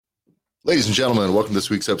Ladies and gentlemen, welcome to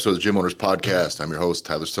this week's episode of the Gym Owners Podcast. I'm your host,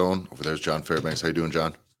 Tyler Stone. Over there's John Fairbanks. How you doing,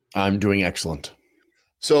 John? I'm doing excellent.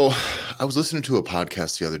 So I was listening to a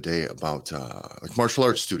podcast the other day about like martial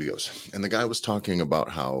arts studios, and the guy was talking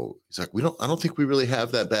about how he's like, I don't think we really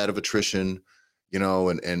have that bad of attrition,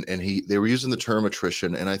 and they were using the term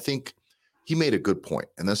attrition, and I think he made a good point,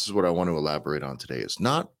 and this is what I want to elaborate on today. Is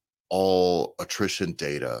not all attrition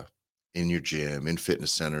data in your gym, in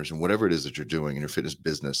fitness centers, and whatever it is that you're doing in your fitness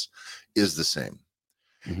business is the same.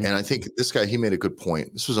 Mm-hmm. And I think this guy, he made a good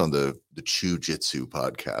point. This was on the Chew Jitsu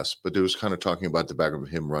podcast, but it was kind of talking about the background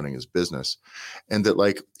of him running his business, and that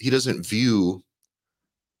like he doesn't view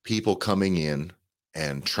people coming in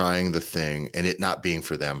and trying the thing and it not being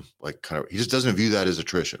for them. Like he just doesn't view that as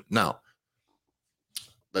attrition. Now,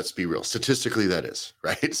 let's be real. Statistically, that is,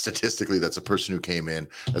 right? Statistically, that's a person who came in,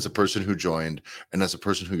 that's a person who joined, and that's a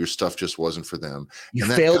person who your stuff just wasn't for them. You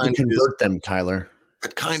failed to convert them, Tyler.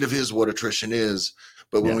 That kind of is what attrition is.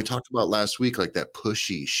 But when we talked about last week, like that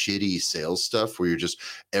pushy, shitty sales stuff where you're just,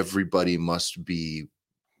 everybody must be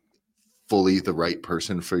fully the right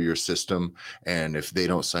person for your system. And if they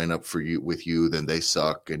don't sign up with you, then they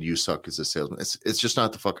suck and you suck as a salesman. It's just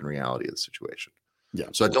not the fucking reality of the situation. Yeah.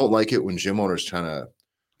 So I don't like it when gym owners trying to,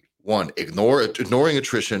 one, ignoring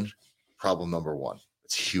attrition, problem number one.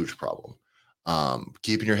 It's a huge problem.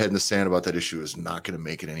 Keeping your head in the sand about that issue is not going to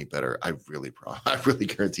make it any better. I really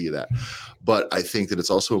guarantee you that. But I think that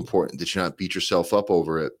it's also important that you not beat yourself up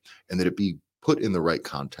over it and that it be put in the right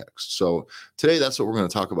context. So today, that's what we're going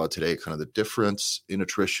to talk about today, kind of the difference in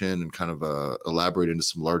attrition and kind of elaborate into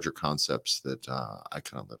some larger concepts that I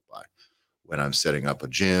kind of live by when I'm setting up a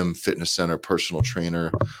gym, fitness center, personal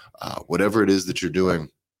trainer, whatever it is that you're doing.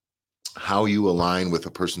 How you align with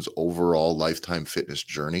a person's overall lifetime fitness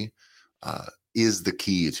journey is the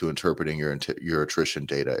key to interpreting your attrition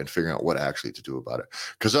data and figuring out what actually to do about it.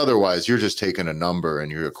 Because otherwise, you're just taking a number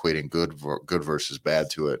and you're equating good versus bad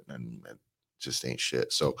to it, and it just ain't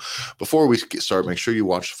shit. So before we start, make sure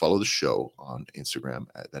you follow the show on Instagram.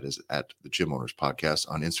 That is at the Gym Owners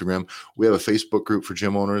Podcast on Instagram. We have a Facebook group for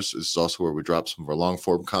gym owners. This is also where we drop some of our long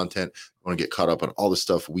form content. You want to get caught up on all the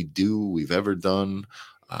stuff we've ever done.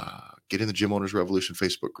 Get in the Gym Owners Revolution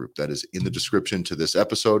Facebook group. That is in the description to this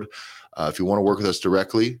episode. If you want to work with us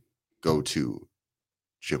directly, go to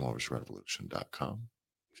gymownersrevolution.com.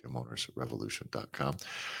 gymownersrevolution.com.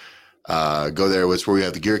 Go there. It's where we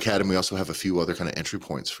have the Gear Academy. We also have a few other kind of entry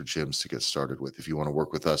points for gyms to get started with if you want to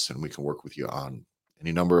work with us, and we can work with you on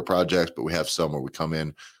any number of projects, but we have some where we come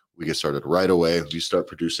in, we get started right away. We start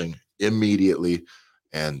producing immediately.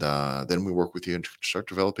 And then we work with you and start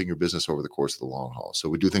developing your business over the course of the long haul. So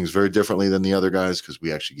we do things very differently than the other guys because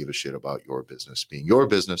we actually give a shit about your business being your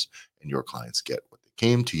business and your clients get what they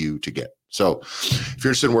came to you to get. So if you're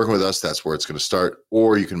interested in working with us, that's where it's going to start.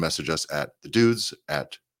 Or you can message us at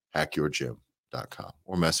thedudes@hackyourgym.com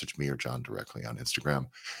or message me or John directly on Instagram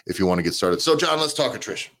if you want to get started. So John, let's talk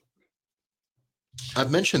attrition.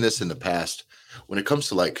 I've mentioned this in the past when it comes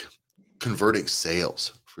to like converting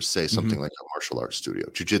sales for say something like a martial arts studio,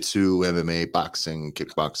 jiu-jitsu, MMA, boxing,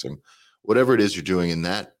 kickboxing, whatever it is you're doing in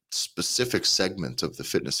that specific segment of the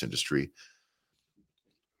fitness industry,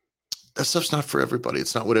 that stuff's not for everybody.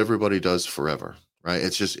 It's not what everybody does forever, right?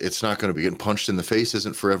 It's not going to be getting punched in the face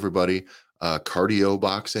isn't for everybody. Cardio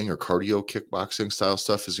boxing or cardio kickboxing style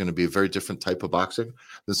stuff is going to be a very different type of boxing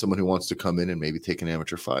than someone who wants to come in and maybe take an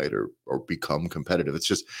amateur fight or become competitive.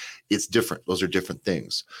 It's different. Those are different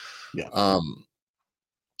things. Yeah.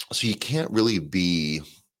 So you can't really be,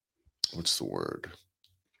 what's the word?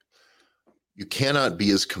 You cannot be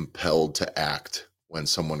as compelled to act when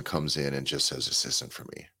someone comes in and just says, this isn't for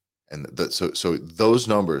me. And so those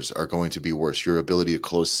numbers are going to be worse. Your ability to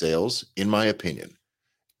close sales, in my opinion,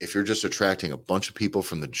 if you're just attracting a bunch of people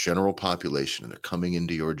from the general population and they're coming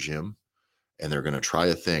into your gym and they're going to try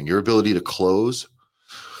a thing, your ability to close,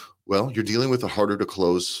 well, you're dealing with a harder to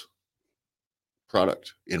close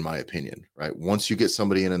product, in my opinion, right? Once you get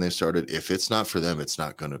somebody in and they started, if it's not for them, it's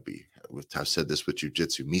not going to be. I've said this with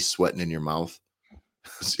jiu-jitsu, me sweating in your mouth,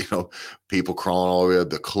 people crawling all over,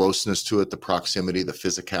 the closeness to it, the proximity, the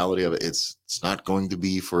physicality of it, it's not going to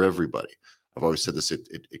be for everybody. I've always said this,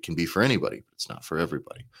 it can be for anybody, but it's not for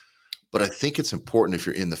everybody. But I think it's important if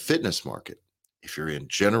you're in the fitness market, if you're in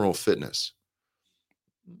general fitness,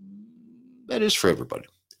 that is for everybody.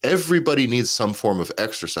 Everybody needs some form of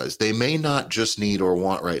exercise. They may not just need or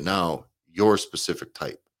want right now your specific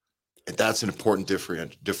type. And that's an important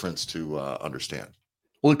difference to understand.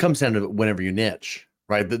 Well, it comes down to whenever you niche,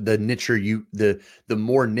 right? The nicher the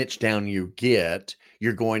more niche down you get,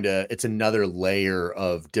 you're going to, it's another layer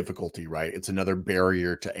of difficulty, right? It's another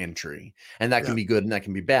barrier to entry, and that can Yeah. be good and that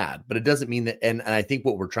can be bad, but it doesn't mean that. And I think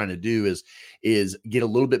what we're trying to do is get a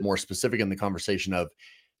little bit more specific in the conversation of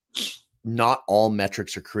not all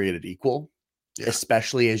metrics are created equal. Yeah.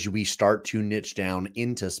 Especially as we start to niche down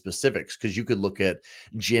into specifics, because you could look at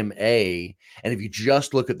Gym A, and if you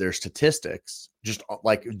just look at their statistics, just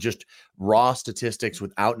raw statistics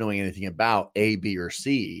without knowing anything about A, B, or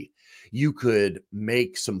C, you could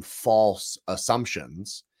make some false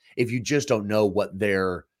assumptions if you just don't know what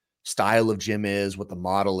their style of gym is, what the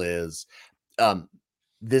model is.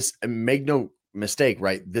 This, make no mistake,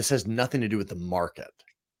 right? This has nothing to do with the market.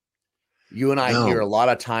 You and I hear a lot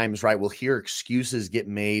of times, right? We'll hear excuses get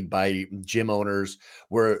made by gym owners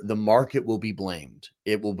where the market will be blamed.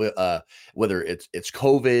 It will be whether it's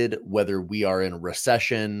COVID, whether we are in a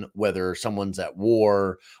recession, whether someone's at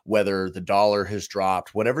war, whether the dollar has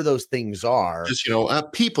dropped, whatever those things are. Just,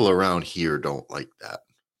 people around here don't like that.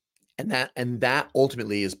 And that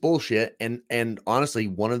ultimately is bullshit. And honestly,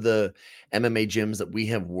 one of the MMA gyms that we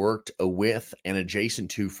have worked with and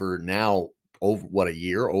adjacent to for now over a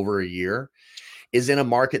year, is in a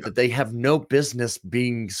market that they have no business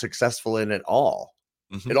being successful in at all.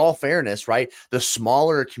 Mm-hmm. In all fairness, right? The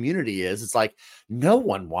smaller a community is, it's like no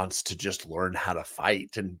one wants to just learn how to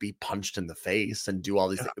fight and be punched in the face and do all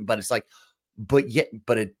these things. But it's like, but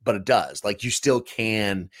it does. Like, you still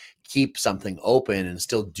can keep something open and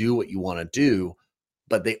still do what you want to do,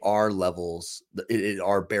 but they are levels, it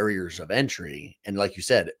are barriers of entry. And like you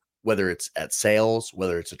said, whether it's at sales,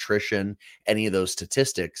 whether it's attrition, any of those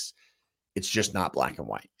statistics, it's just not black and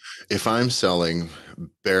white. If I'm selling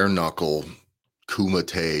bare knuckle,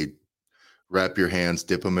 kumite, wrap your hands,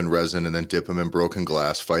 dip them in resin, and then dip them in broken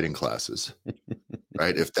glass fighting classes,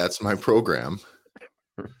 right? If that's my program,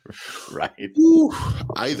 right?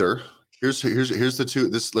 Either here's the two.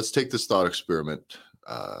 Let's take this thought experiment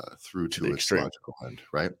through to its logical end,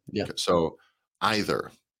 right? Yeah. Okay, so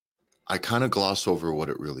either I kind of gloss over what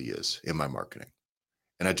it really is in my marketing,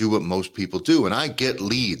 and I do what most people do, and I get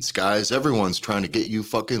leads, guys. Everyone's trying to get you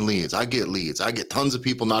fucking leads. I get leads. I get tons of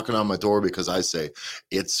people knocking on my door because I say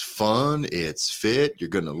it's fun, it's fit. You're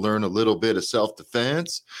going to learn a little bit of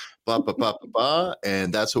self-defense,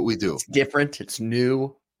 and that's what we do. It's different. It's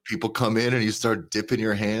new. People come in and you start dipping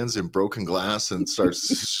your hands in broken glass and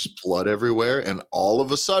starts blood everywhere, and all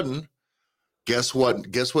of a sudden, guess what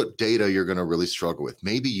data you're going to really struggle with?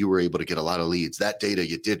 Maybe you were able to get a lot of leads. That data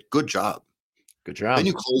you did, good job. Then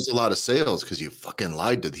you closed a lot of sales because you fucking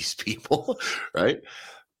lied to these people, right?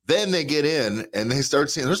 Then they get in and they start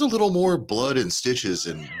seeing there's a little more blood and stitches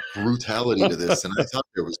and brutality to this than I thought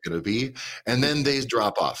there was going to be. And then they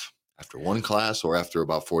drop off after one class or after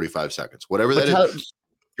about 45 seconds, whatever that is.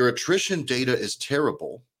 Your attrition data is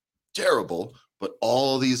terrible, but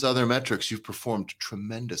all these other metrics you've performed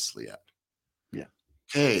tremendously at. Yeah.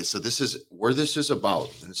 Okay, so this is where this is about.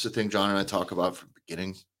 And it's the thing John and I talk about from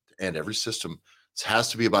beginning to end. Every system, it has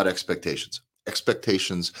to be about expectations.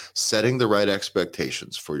 Expectations, setting the right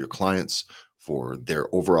expectations for your clients, for their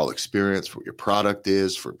overall experience, for what your product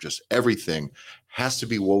is, for just everything has to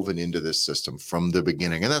be woven into this system from the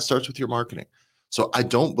beginning. And that starts with your marketing. So I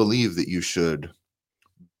don't believe that you should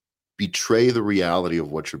betray the reality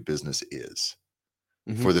of what your business is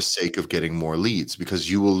for the sake of getting more leads, because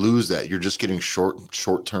you will lose that. You're just getting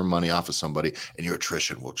short-term money off of somebody and your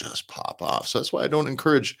attrition will just pop off. So that's why I don't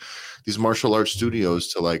encourage these martial arts studios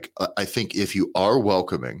to I think if you are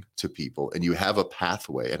welcoming to people and you have a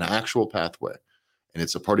pathway, an actual pathway, and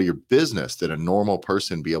it's a part of your business that a normal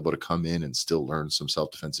person be able to come in and still learn some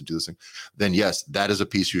self-defense and do this thing, then yes, that is a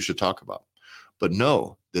piece you should talk about. But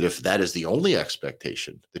know that if that is the only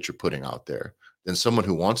expectation that you're putting out there, then someone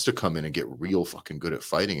who wants to come in and get real fucking good at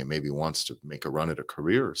fighting and maybe wants to make a run at a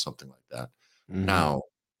career or something like that now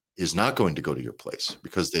is not going to go to your place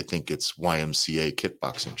because they think it's YMCA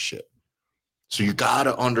kickboxing shit. So you got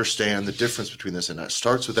to understand the difference between this, and that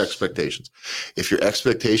starts with expectations. If your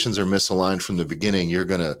expectations are misaligned from the beginning, you're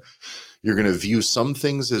going to view some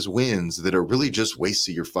things as wins that are really just wastes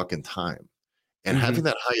of your fucking time. And having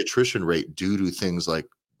that high attrition rate due to things like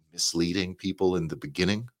misleading people in the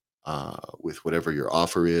beginning with whatever your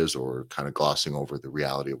offer is, or kind of glossing over the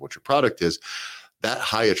reality of what your product is, that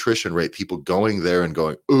high attrition rate, people going there and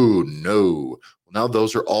going, oh no. Now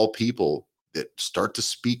those are all people that start to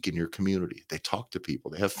speak in your community. They talk to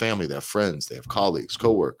people, they have family, they have friends, they have colleagues,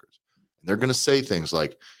 coworkers. And they're going to say things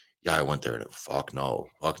like, Yeah, I went there and fuck no.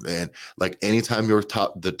 Fuck man. Like anytime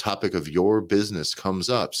the topic of your business comes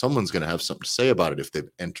up, someone's gonna have something to say about it if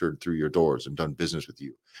they've entered through your doors and done business with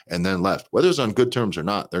you and then left. Whether it's on good terms or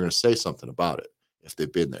not, they're gonna say something about it if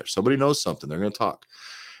they've been there. Somebody knows something, they're gonna talk.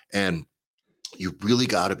 And you really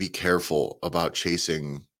gotta be careful about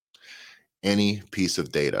chasing any piece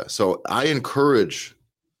of data. So I encourage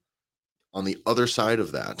on the other side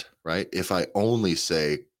of that, right? If I only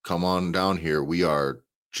say, come on down here, we are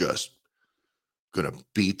just gonna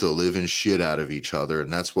beat the living shit out of each other,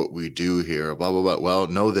 and that's what we do here. Blah blah blah. Well,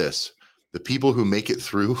 know this: the people who make it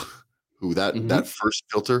through, who that first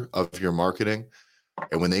filter of your marketing,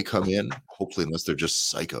 and when they come in, hopefully, unless they're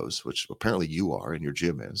just psychos, which apparently you are, and your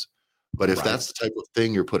gym is. But if that's the type of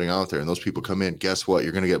thing you're putting out there, and those people come in, guess what?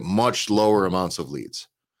 You're going to get much lower amounts of leads,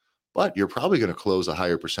 but you're probably going to close a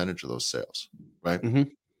higher percentage of those sales, right?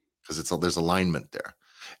 Because there's alignment there,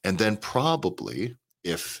 and then probably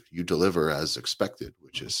if you deliver as expected,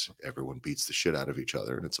 which is everyone beats the shit out of each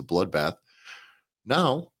other and it's a bloodbath,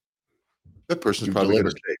 now that person's probably going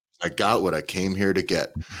to say, I got what I came here to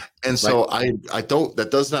get. And so I don't, that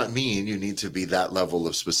does not mean you need to be that level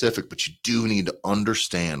of specific, but you do need to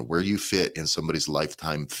understand where you fit in somebody's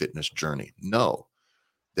lifetime fitness journey. Know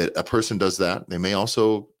that a person does that. They may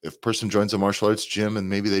also, if a person joins a martial arts gym and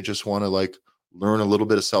maybe they just want to like learn a little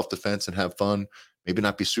bit of self-defense and have fun, maybe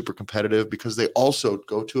not be super competitive, because they also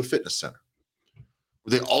go to a fitness center.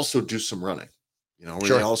 They also do some running, where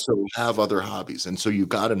they also have other hobbies. And so you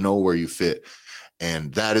got to know where you fit.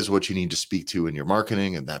 And that is what you need to speak to in your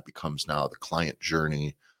marketing. And that becomes now the client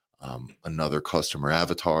journey, another customer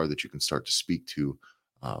avatar that you can start to speak to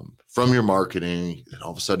from your marketing. And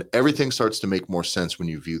all of a sudden, everything starts to make more sense when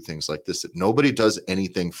you view things like this, that nobody does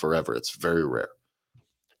anything forever. It's very rare.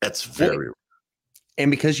 It's very rare. And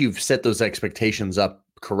because you've set those expectations up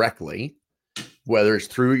correctly, whether it's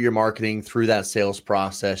through your marketing, through that sales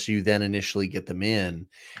process, you then initially get them in,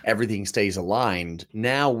 everything stays aligned.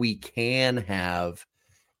 Now we can have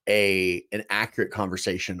an accurate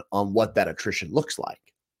conversation on what that attrition looks like.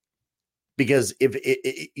 Because if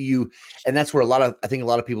and that's where I think a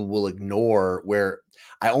lot of people will ignore, where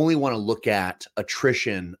I only want to look at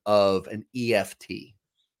attrition of an EFT,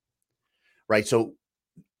 right? So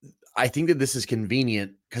I think that this is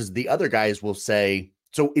convenient because the other guys will say,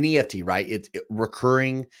 so in EFT, right? It's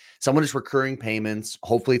recurring. Someone is recurring payments.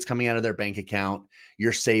 Hopefully it's coming out of their bank account.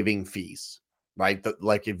 You're saving fees, right?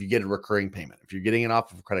 Like if you get a recurring payment, if you're getting it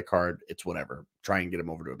off of a credit card, it's whatever. Try and get them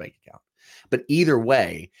over to a bank account. But either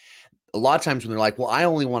way, a lot of times when they're like, well, I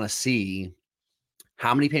only want to see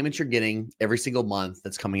how many payments you're getting every single month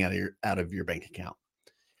that's coming out of your bank account,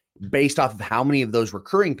 based off of how many of those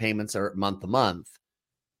recurring payments are month to month,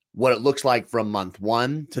 what it looks like from month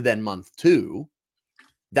 1 to then month 2,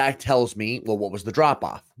 that tells me, well, what was the drop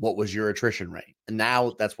off? What was your attrition rate? And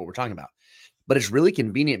now that's what we're talking about. But it's really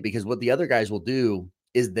convenient because what the other guys will do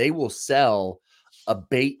is they will sell a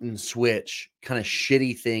bait and switch kind of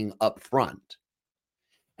shitty thing up front.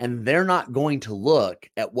 And they're not going to look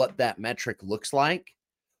at what that metric looks like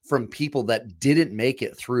from people that didn't make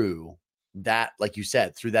it through that, like you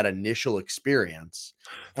said, through that initial experience.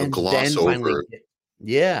 And gloss then finally, over.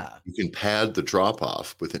 You can pad the drop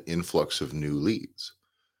off with an influx of new leads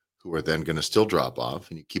who are then going to still drop off,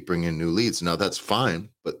 and you keep bringing in new leads. Now that's fine,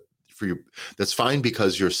 but that's fine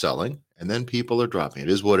because you're selling and then people are dropping. It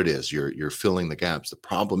is what it is. You're filling the gaps. The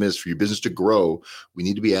problem is, for your business to grow, we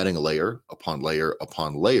need to be adding a layer upon layer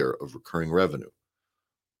upon layer of recurring revenue.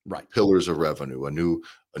 Right. Pillars of revenue, a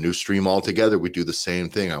new stream altogether. We do the same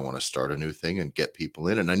thing. I want to start a new thing and get people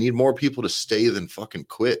in, and I need more people to stay than fucking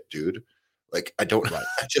quit, dude. Like I don't,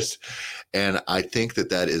 and I think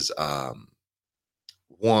that is,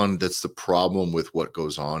 one, that's the problem with what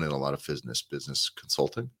goes on in a lot of business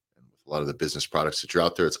consulting and with a lot of the business products that you're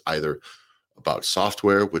out there. It's either about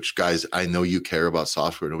software, which, guys, I know you care about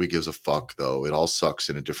software. Nobody gives a fuck, though. It all sucks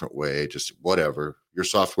in a different way. Just whatever. Your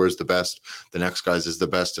software is the best. The next guy's is the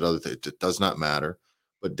best at other things. It does not matter.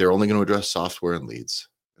 But they're only going to address software and leads.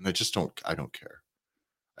 And I don't care.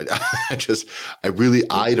 I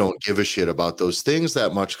don't give a shit about those things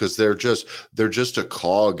that much, because they're just a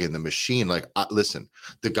cog in the machine. Like, listen,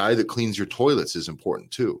 the guy that cleans your toilets is important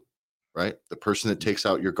too, right? The person that takes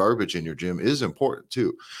out your garbage in your gym is important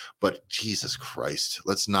too. But Jesus Christ,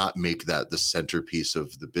 let's not make that the centerpiece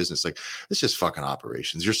of the business. Like, it's just fucking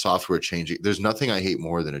operations. Your software changing. There's nothing I hate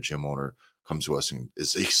more than a gym owner comes to us and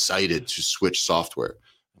is excited to switch software.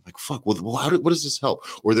 Like, fuck, well, what does this help?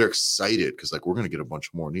 Or they're excited because, like, we're going to get a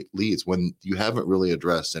bunch more leads, when you haven't really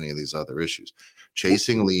addressed any of these other issues.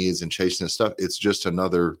 Chasing leads and chasing this stuff, it's just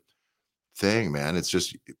another thing, man. It's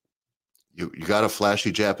just, You got a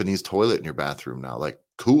flashy Japanese toilet in your bathroom now. Like,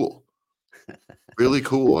 cool. Really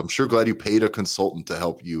cool. I'm sure glad you paid a consultant to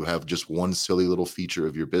help you have just one silly little feature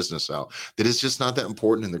of your business out that is just not that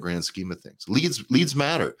important in the grand scheme of things. Leads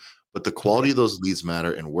matter, but the quality of those leads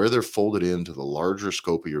matter, and where they're folded into the larger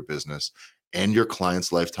scope of your business and your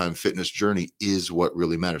client's lifetime fitness journey is what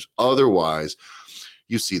really matters. Otherwise,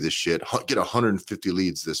 you see this shit, get 150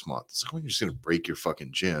 leads this month. It's like, you're just going to break your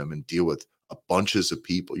fucking gym and deal with a bunches of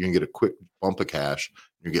people. You're going to get a quick bump of cash.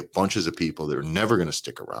 You're going to get bunches of people that are never going to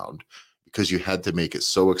stick around because you had to make it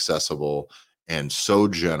so accessible and so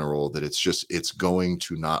general that it's going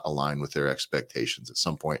to not align with their expectations at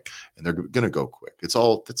some point, and they're going to go quick. It's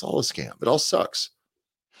all a scam. It all sucks.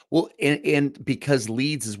 Well, and because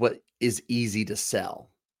leads is what is easy to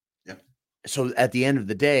sell. Yeah. So at the end of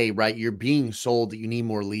the day, right, you're being sold that you need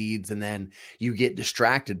more leads, and then you get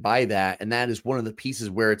distracted by that. And that is one of the pieces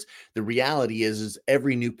where it's the reality is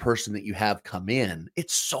every new person that you have come in,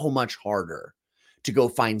 it's so much harder to go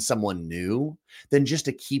find someone new than just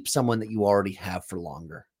to keep someone that you already have for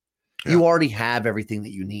longer. Yeah. You already have everything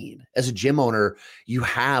that you need. As a gym owner, you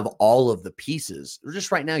have all of the pieces.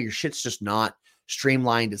 Just right now, your shit's just not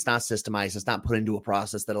streamlined. It's not systemized. It's not put into a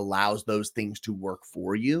process that allows those things to work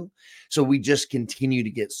for you. So we just continue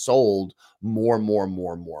to get sold more.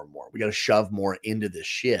 We got to shove more into this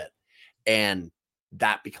shit. And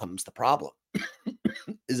that becomes the problem.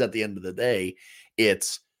 Is at the end of the day,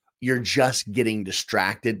 you're just getting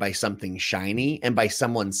distracted by something shiny and by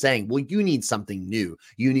someone saying, well, you need something new.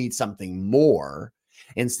 You need something more,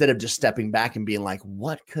 instead of just stepping back and being like,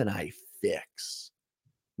 what can I fix?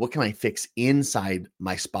 What can I fix inside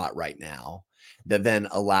my spot right now that then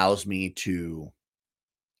allows me to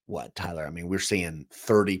what, Tyler? I mean, we're seeing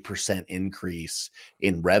 30% increase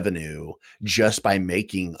in revenue just by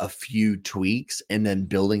making a few tweaks and then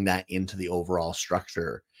building that into the overall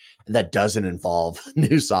structure. That doesn't involve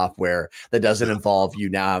new software. That doesn't involve you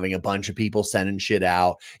now having a bunch of people sending shit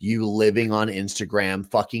out, you living on Instagram,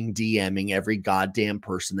 fucking DMing every goddamn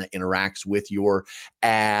person that interacts with your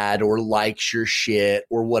ad or likes your shit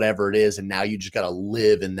or whatever it is. And now you just got to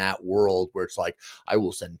live in that world where it's like, I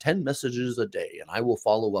will send 10 messages a day and I will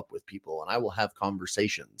follow up with people and I will have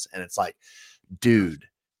conversations. And it's like, dude,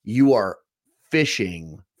 you are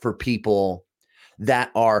fishing for people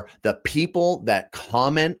that are the people that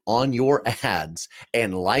comment on your ads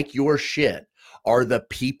and like your shit are the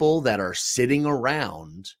people that are sitting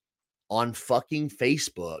around on fucking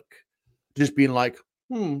Facebook just being like,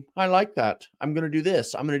 I like that. I'm going to do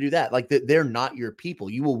this. I'm going to do that. Like they're not your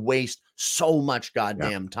people. You will waste so much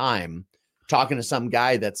goddamn time talking to some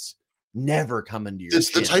guy that's never coming to your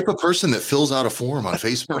It's the type of person that fills out a form on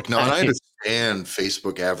Facebook. Now, and I understand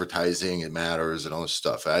Facebook advertising, it matters and all this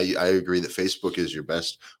stuff. I agree that Facebook is your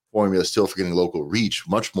best formula still for getting local reach,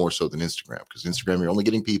 much more so than Instagram, because Instagram, you're only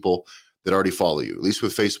getting people that already follow you. At least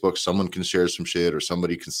with Facebook, someone can share some shit or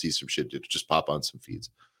somebody can see some shit to just pop on some feeds.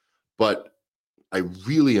 But I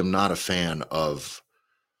really am not a fan of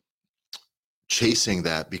chasing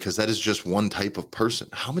that, because that is just one type of person.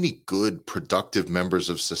 How many good, productive members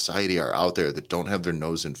of society are out there that don't have their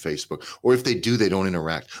nose in Facebook? Or if they do, they don't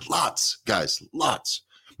interact. Lots, guys, lots.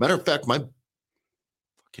 Matter of fact, my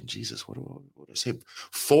fucking Jesus, what do I say?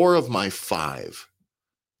 4 of my 5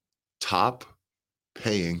 top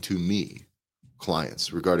paying to me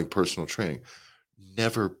clients regarding personal training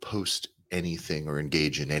never post anything or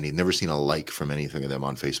engage in any, never seen a like from anything of them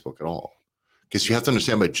on Facebook at all. Because you have to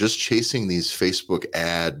understand, by just chasing these Facebook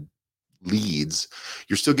ad leads,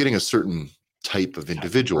 you're still getting a certain type of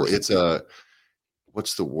individual. It's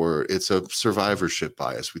what's the word? It's a survivorship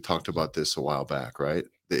bias. We talked about this a while back, right?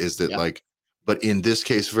 Is that like, but in this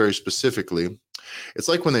case, very specifically, it's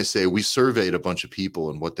like when they say we surveyed a bunch of people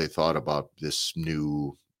and what they thought about this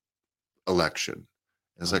new election.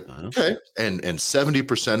 And it's like, okay. And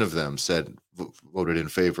 70% of them said, voted in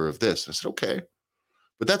favor of this. I said, okay.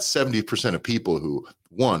 But that's 70% of people who,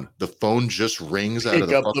 one, the phone just rings out of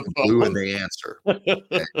the fucking blue and they answer.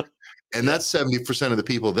 Okay? And that's 70% of the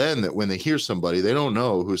people then that when they hear somebody they don't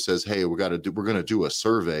know who says, hey, we're going to do a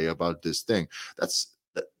survey about this thing.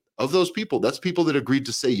 Of those people, that's people that agreed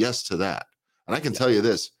to say yes to that. And I can tell you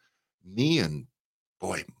this, me and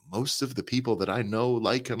boy, most of the people that I know,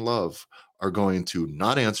 like, and love are going to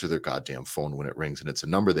not answer their goddamn phone when it rings and it's a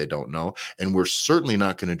number they don't know. And we're certainly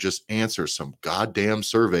not going to just answer some goddamn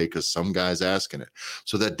survey because some guy's asking it.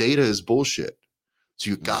 So that data is bullshit. So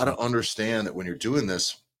you got to understand that when you're doing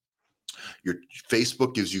this, your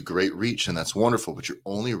Facebook gives you great reach and that's wonderful, but you're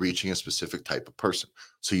only reaching a specific type of person.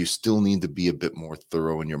 So you still need to be a bit more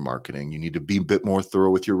thorough in your marketing. You need to be a bit more thorough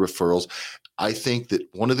with your referrals. I think that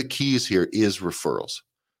one of the keys here is referrals.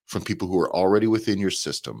 from people who are already within your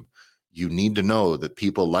system. You need to know that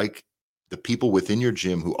people like the people within your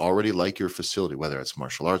gym who already like your facility, whether it's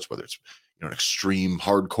martial arts, whether it's an extreme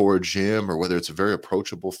hardcore gym, or whether it's a very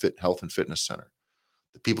approachable health and fitness center.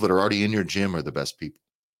 The people that are already in your gym are the best people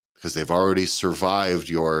because they've already survived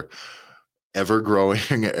your ever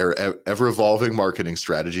growing or ever evolving marketing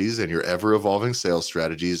strategies and your ever evolving sales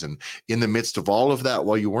strategies. And in the midst of all of that,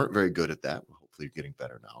 while you weren't very good at that, hopefully you're getting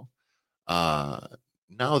better now.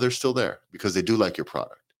 Now they're still there because they do like your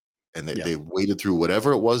product, and they waded through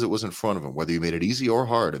whatever it was in front of them, whether you made it easy or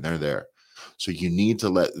hard, and they're there. So you need to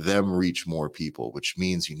let them reach more people, which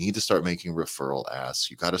means you need to start making referral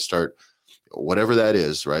asks. You got to start whatever that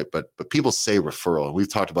is, right? But people say referral, and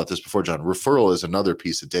we've talked about this before, John. Referral is another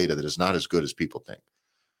piece of data that is not as good as people think,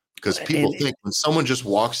 because people think when someone just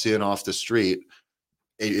walks in off the street,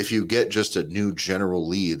 if you get just a new general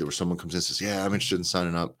lead where someone comes in and says, yeah, I'm interested in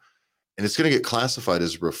signing up, and it's going to get classified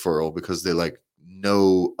as a referral because they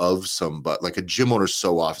know of somebody, like a gym owner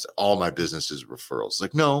so often, all my business is referrals.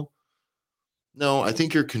 Like, no, I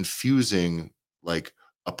think you're confusing like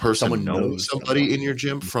a person Someone knowing knows somebody someone. in your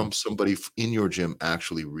gym from somebody in your gym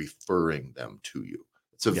actually referring them to you.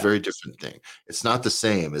 It's a very different thing. It's not the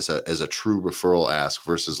same as a true referral ask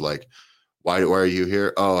versus like, why are you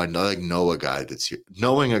here? Oh, I know a guy that's here.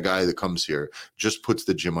 Knowing a guy that comes here just puts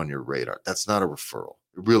the gym on your radar. That's not a referral.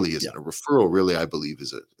 It really isn't. A referral really, I believe,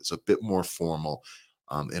 is a bit more formal,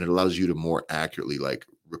 and it allows you to more accurately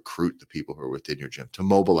recruit the people who are within your gym, to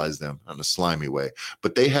mobilize them in a slimy way.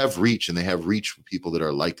 But they have reach, and they have reach with people that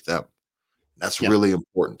are like them. That's really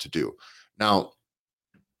important to do. Now,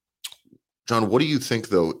 John, what do you think,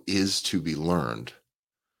 though, is to be learned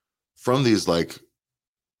from these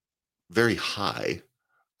very high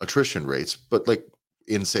attrition rates, but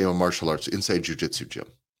in, say, a martial arts, in, say, jiu-jitsu gym,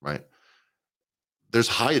 right? There's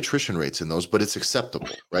high attrition rates in those, but it's acceptable,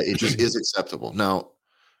 right? It just is acceptable. Now,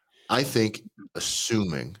 I think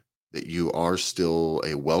assuming that you are still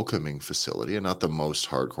a welcoming facility and not the most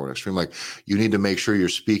hardcore and extreme, you need to make sure you're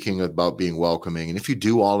speaking about being welcoming. And if you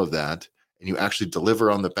do all of that and you actually deliver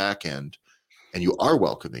on the back end and you are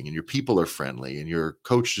welcoming and your people are friendly and your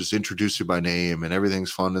coach just introduce you by name and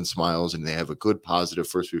everything's fun and smiles and they have a good, positive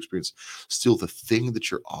first few experience, still the thing that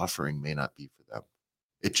you're offering may not be for them.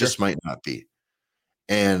 It just might not be.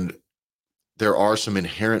 And there are some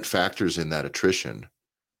inherent factors in that attrition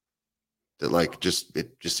that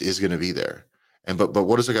it just is going to be there. And but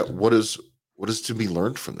what is to be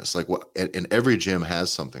learned from this? And every gym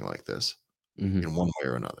has something like this in one way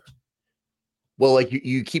or another. Well,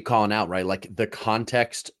 you keep calling out, right? Like the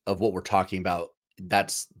context of what we're talking about,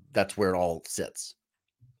 that's where it all sits,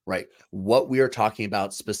 right? What we are talking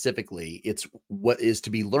about specifically, it's what is to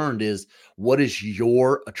be learned is what is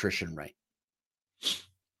your attrition rate?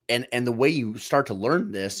 And the way you start to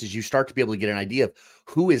learn this is you start to be able to get an idea of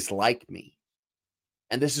who is like me.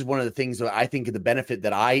 And this is one of the things that I think of the benefit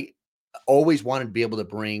that I always wanted to be able to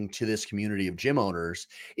bring to this community of gym owners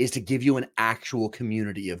is to give you an actual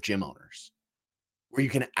community of gym owners where you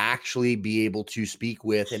can actually be able to speak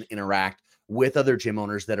with and interact with other gym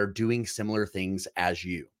owners that are doing similar things as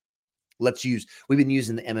you. We've been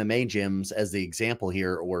using the MMA gyms as the example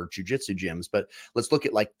here, or jiu-jitsu gyms, but let's look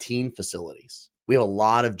at teen facilities. We have a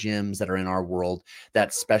lot of gyms that are in our world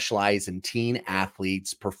that specialize in teen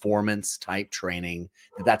athletes, performance type training.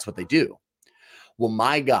 That's what they do. Well,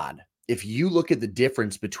 my God, if you look at the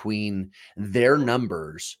difference between their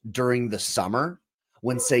numbers during the summer,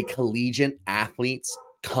 when, say, collegiate athletes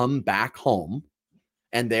come back home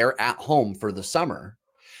and they're at home for the summer,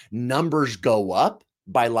 numbers go up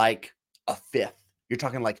by a fifth. You're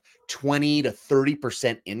talking 20 to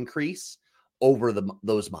 30% increase over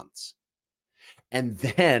those months. And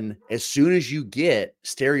then as soon as you get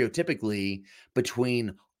stereotypically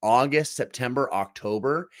between August, September,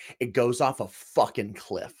 October, it goes off a fucking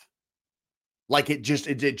cliff. It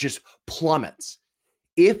just plummets.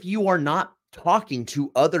 If you are not talking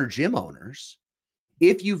to other gym owners,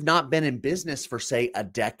 if you've not been in business for, say, a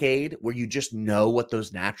decade, where you just know what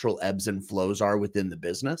those natural ebbs and flows are within the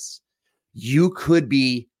business, you could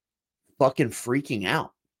be fucking freaking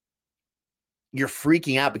out. You're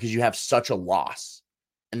freaking out because you have such a loss.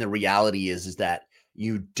 And the reality is that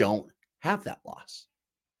you don't have that loss.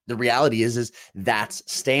 The reality is that's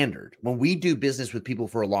standard. When we do business with people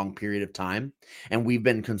for a long period of time, and we've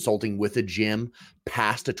been consulting with a gym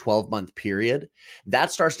past a 12-month period,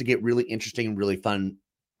 that starts to get really interesting and really fun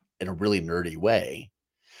in a really nerdy way.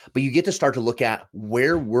 But you get to start to look at,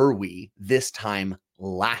 where were we this time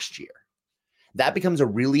last year? That becomes a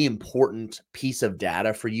really important piece of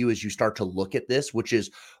data for you as you start to look at this, which is,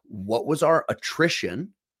 what was our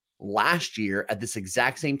attrition last year at this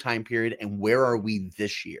exact same time period, and where are we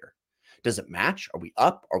this year? Does it match? Are we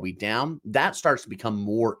up? Are we down? That starts to become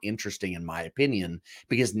more interesting, in my opinion,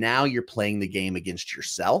 because now you're playing the game against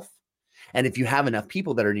yourself. And if you have enough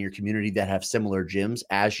people that are in your community that have similar gyms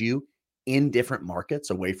as you in different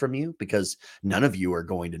markets away from you, because none of you are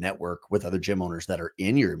going to network with other gym owners that are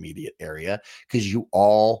in your immediate area, because you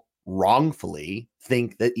all wrongfully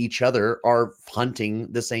think that each other are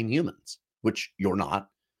hunting the same humans, which you're not,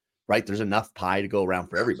 right? There's enough pie to go around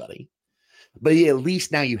for everybody. But at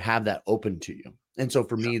least now you have that open to you. And so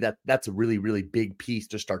for me, that's a really, really big piece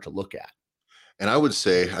to start to look at. And I would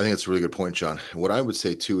say, I think it's a really good point, John. What I would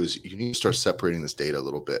say too is you need to start separating this data a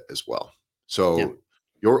little bit as well. So Yeah.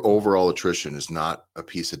 your overall attrition is not a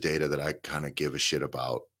piece of data that I kind of give a shit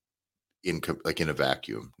about in a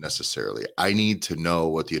vacuum necessarily. I need to know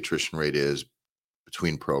what the attrition rate is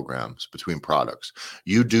between programs, between products.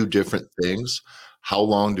 You do different things. How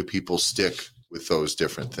long do people stick with those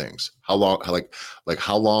different things? How long, like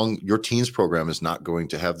how long your teens program is not going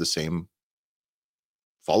to have the same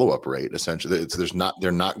follow-up rate. Essentially,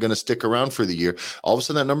 they're not going to stick around for the year. All of a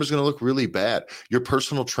sudden that number is going to look really bad. Your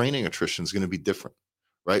personal training attrition is going to be different,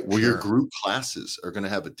 right? Where your group classes are going to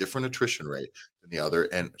have a different attrition rate than the other.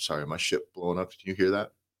 And sorry, my ship blowing up. Did you hear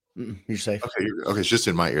that? You're safe. Okay. Okay. It's just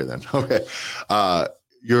in my ear then. Okay.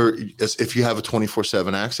 If you have a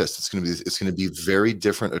 24/7 access, it's going to be very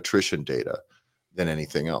different attrition data than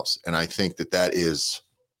anything else. And I think that is,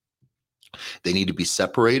 they need to be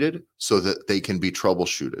separated so that they can be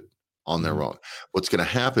troubleshooted on their own. What's going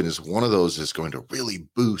to happen is one of those is going to really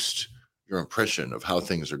boost your impression of how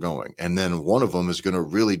things are going. And then one of them is going to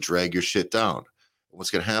really drag your shit down. What's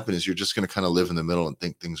going to happen is you're just going to kind of live in the middle and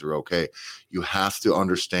think things are okay. You have to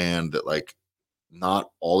understand that, like,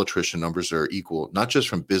 not all attrition numbers are equal, not just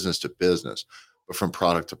from business to business, but from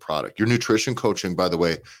product to product. Your nutrition coaching, by the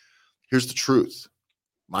way, here's the truth.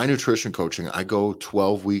 My nutrition coaching, I go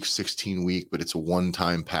 12 weeks, 16 week, but it's a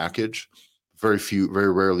one-time package. Very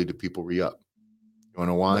rarely do people re-up. You want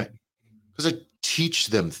to know why? Because I teach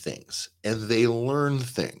them things and they learn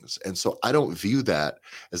things. And so I don't view that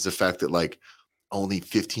as the fact that, like, only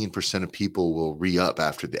 15% of people will re-up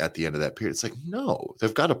at the end of that period. It's like, no,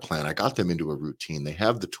 they've got a plan. I got them into a routine. They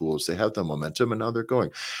have the tools, they have the momentum, and now they're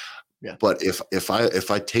going. Yeah. But if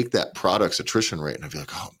I take that product's attrition rate and I be like,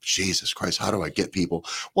 oh, Jesus Christ, how do I get people?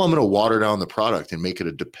 Well, I'm going to water down the product and make it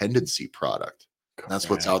a dependency product. That's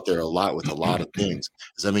what's out there a lot with a lot of things,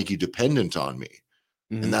 is I make you dependent on me.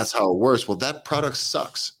 And that's how it works. Well, that product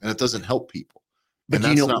sucks and it doesn't help people. But and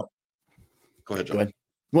that's not. Go ahead, John. Go ahead.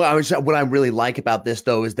 Well, what I really like about this,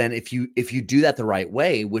 though, is then if you do that the right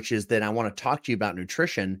way, which is then I want to talk to you about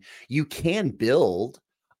nutrition, you can build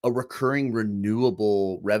a recurring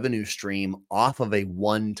renewable revenue stream off of a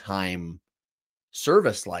one-time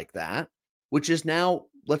service like that, which is, now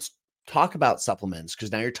let's talk about supplements,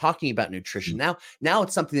 because now you're talking about nutrition. Now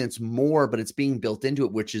it's something that's more, but it's being built into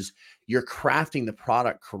it, which is you're crafting the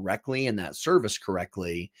product correctly and that service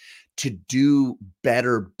correctly to do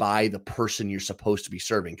better by the person you're supposed to be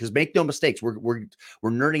serving. Because make no mistakes, we're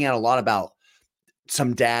nerding out a lot about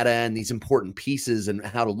some data and these important pieces and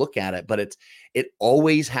how to look at it, but it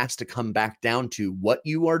always has to come back down to what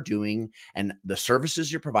you are doing and the services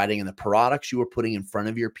you're providing and the products you are putting in front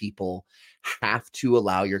of your people have to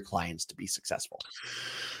allow your clients to be successful.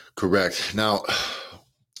 Correct. Now,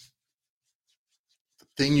 the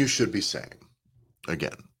thing you should be saying,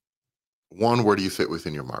 again, one, where do you fit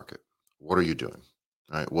within your market? What are you doing?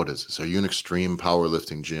 All right. What is this? Are you an extreme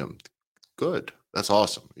powerlifting gym? Good. That's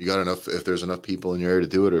awesome. You got enough, if there's enough people in your area to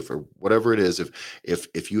do it, or for whatever it is,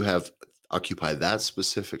 if you have occupy that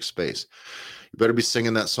specific space, you better be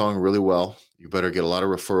singing that song really well. You better get a lot of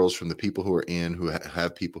referrals from the people who are in, who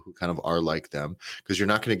have people who kind of are like them, because you're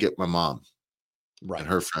not going to get my mom and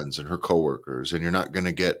her friends and her coworkers, and you're not going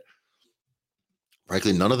to get,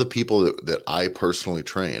 frankly, none of the people that I personally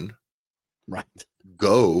train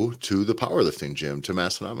go to the powerlifting gym, to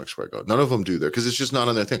Massonomics, where I go. None of them do there, because it's just not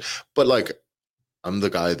on their thing. But, like, I'm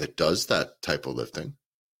the guy that does that type of lifting.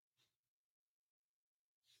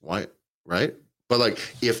 Why? Right? But,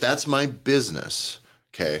 like, if that's my business,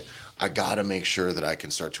 okay, I got to make sure that I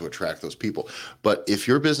can start to attract those people. But if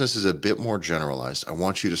your business is a bit more generalized, I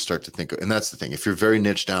want you to start to think, and that's the thing, if you're very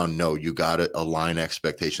niche down, no, you got to align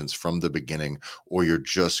expectations from the beginning, or you're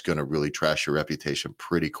just going to really trash your reputation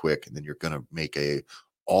pretty quick. And then you're going to make a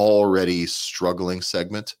already struggling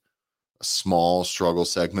segment, a small struggle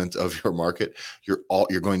segment of your market.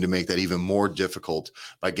 You're going to make that even more difficult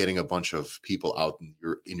by getting a bunch of people out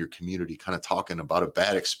in your community kind of talking about a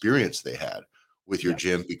bad experience they had with your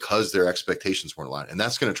gym because their expectations weren't aligned. And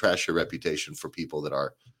that's going to trash your reputation for people that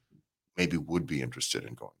are maybe would be interested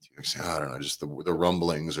in going to. Like, say, I don't know, just the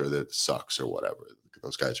rumblings or the sucks or whatever.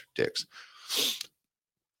 Those guys are dicks.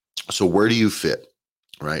 So where do you fit,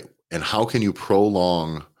 right? And how can you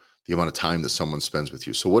prolong the amount of time that someone spends with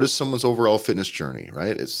you? So what is someone's overall fitness journey,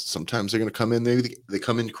 right? It's sometimes they're going to come in, they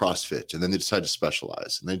come in CrossFit, and then they decide to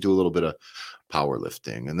specialize, and they do a little bit of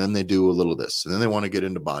powerlifting, and then they do a little this, and then they want to get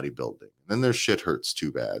into bodybuilding, and then their shit hurts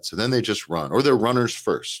too bad, so then they just run, or they're runners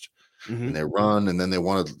first, and they run, and then they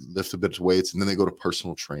want to lift a bit of weights, and then they go to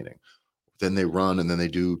personal training. Then they run, and then they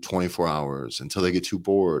do 24 hours until they get too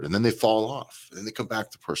bored, and then they fall off, and then they come back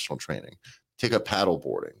to personal training, take up paddle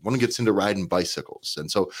boarding. One gets into riding bicycles. And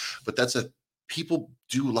so, but people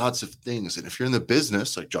do lots of things. And if you're in the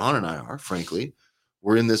business, like John and I are, frankly,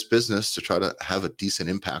 we're in this business to try to have a decent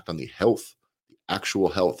impact on the actual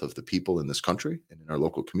health of the people in this country and in our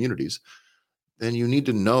local communities. Then you need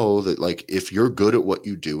to know that, like, if you're good at what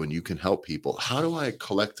you do and you can help people, how do I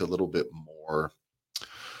collect a little bit more?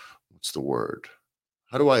 What's the word?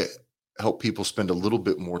 How do I help people spend a little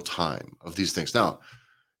bit more time of these things? Now,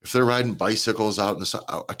 if they're riding bicycles out in the sun,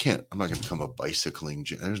 I'm not going to become a bicycling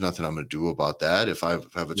gym. There's nothing I'm going to do about that. If I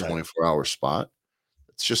have a 24-hour spot,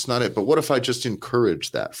 it's just not it. But what if I just encourage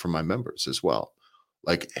that for my members as well?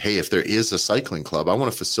 Like, hey, if there is a cycling club, I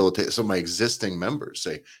want to facilitate some of my existing members.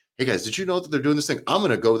 Say, hey guys, did you know that they're doing this thing? I'm going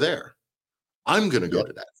to go there. I'm going to go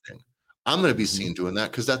to that thing. I'm going to be seen doing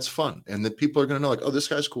that because that's fun. And then people are going to know, like, oh, this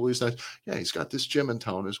guy's cool. He's nice. Yeah, he's got this gym in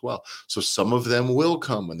town as well. So some of them will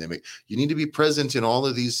come when you need to be present in all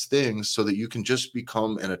of these things so that you can just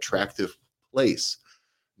become an attractive place.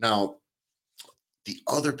 Now, the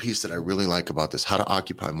other piece that I really like about this, how to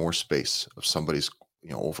occupy more space of somebody's,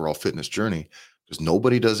 overall fitness journey, because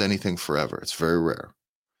nobody does anything forever. It's very rare,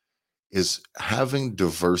 is having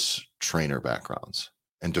diverse trainer backgrounds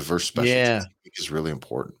and diverse specialties. I think is really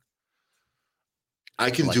important. I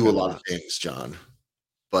can do a lot of things, John,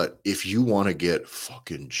 but if you want to get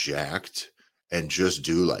fucking jacked and just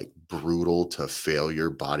do like brutal to failure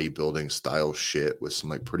bodybuilding style shit with some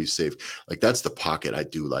like pretty safe, like that's the pocket I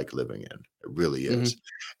do like living in. It really is.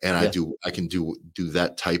 And I can do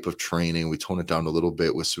that type of training. We tone it down a little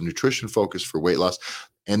bit with some nutrition focus for weight loss,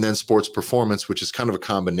 and then sports performance, which is kind of a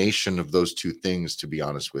combination of those two things, to be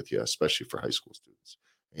honest with you, especially for high school students.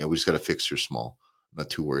 We just got to fix your small. I'm not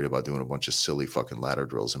too worried about doing a bunch of silly fucking ladder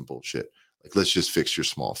drills and bullshit. Like, let's just fix your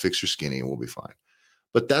small, fix your skinny, and we'll be fine.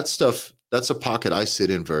 But that stuff, that's a pocket I sit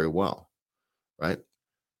in very well, right?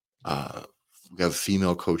 We have a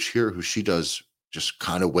female coach here who she does just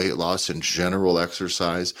kind of weight loss and general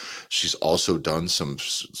exercise. She's also done some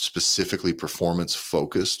specifically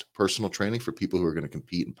performance-focused personal training for people who are going to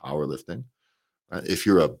compete in powerlifting. If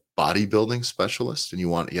you're a bodybuilding specialist and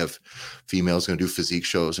you have females going to do physique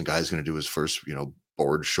shows and guys going to do his first,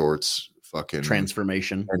 board shorts, fucking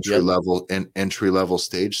transformation, entry level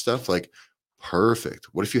stage stuff, like perfect.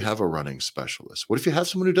 What if you have a running specialist? What if you have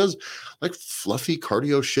someone who does like fluffy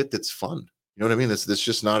cardio shit that's fun? You know what I mean? That's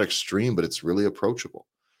just not extreme, but it's really approachable.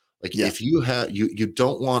 Like if you have, you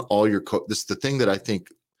don't want all your, this is the thing that I think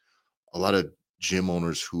a lot of gym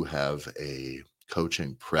owners who have a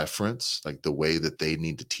coaching preference, like the way that they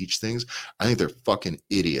need to teach things, I think they're fucking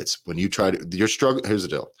idiots. When you you're struggling, here's the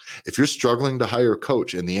deal. If you're struggling to hire a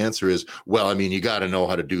coach and the answer is, well, I mean, you got to know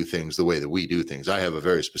how to do things the way that we do things. I have a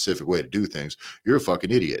very specific way to do things. You're a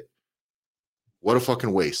fucking idiot. What a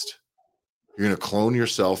fucking waste. You're going to clone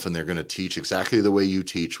yourself and they're going to teach exactly the way you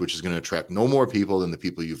teach, which is going to attract no more people than the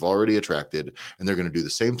people you've already attracted. And they're going to do the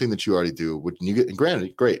same thing that you already do. Which you get, and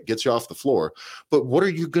granted, great, gets you off the floor. But what are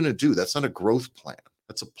you going to do? That's not a growth plan.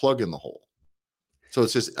 That's a plug in the hole. So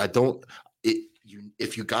it's just,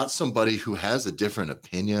 if you got somebody who has a different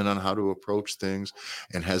opinion on how to approach things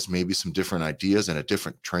and has maybe some different ideas and a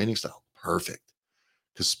different training style, perfect.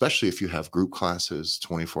 Because especially if you have group classes,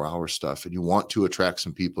 24-hour stuff, and you want to attract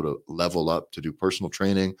some people to level up to do personal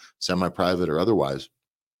training, semi-private or otherwise.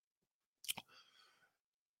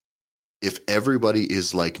 If everybody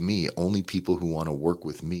is like me, only people who want to work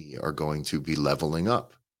with me are going to be leveling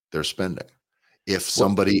up their spending. If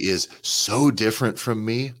somebody is so different from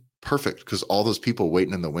me, perfect. Because all those people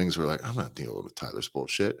waiting in the wings were like, I'm not dealing with Tyler's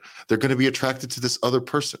bullshit. They're going to be attracted to this other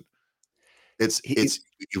person.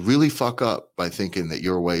 You really fuck up by thinking that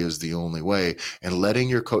your way is the only way and letting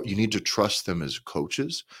your coach, you need to trust them as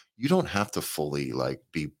coaches. You don't have to fully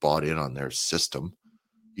be bought in on their system.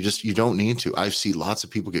 You don't need to. I've seen lots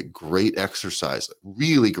of people get great exercise,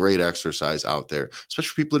 really great exercise out there,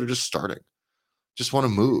 especially people that are just starting, just want to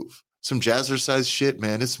move. Some jazzercise shit,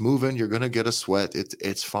 man, it's moving. You're going to get a sweat.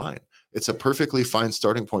 It's fine. It's a perfectly fine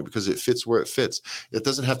starting point because it fits where it fits. It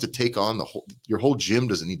doesn't have to take on your whole gym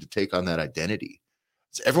doesn't need to take on that identity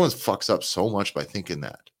Everyone fucks up so much by thinking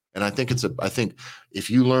that. And I think I think if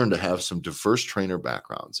you learn to have some diverse trainer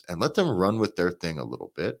backgrounds and let them run with their thing a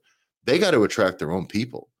little bit, they got to attract their own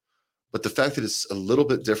people. But the fact that it's a little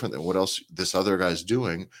bit different than what else this other guy's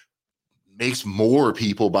doing makes more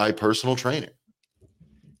people buy personal training.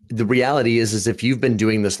 The reality is if you've been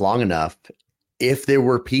doing this long enough, if there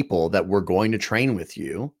were people that were going to train with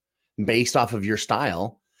you based off of your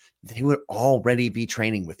style, they would already be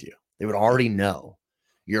training with you. They would already know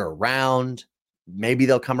you're around. Maybe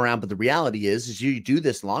they'll come around. But the reality is you do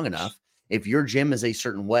this long enough. If your gym is a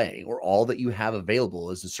certain way or all that you have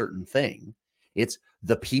available is a certain thing, it's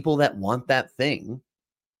the people that want that thing.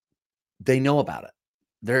 They know about it.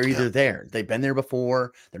 They're either there, they've been there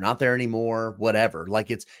before, they're not there anymore, whatever.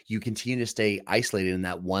 Like you continue to stay isolated in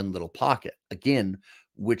that one little pocket again,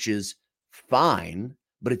 which is fine.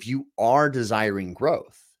 But if you are desiring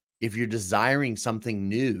growth, if you're desiring something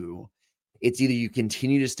new, it's either you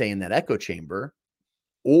continue to stay in that echo chamber,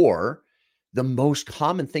 or the most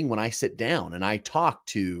common thing when I sit down and I talk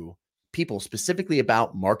to people specifically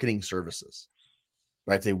about marketing services,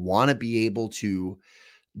 right? They want to be able to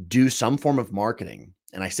do some form of marketing.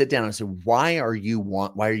 And I sit down and I say, why are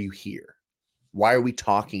you here? Why are we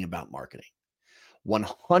talking about marketing?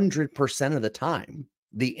 100% of the time,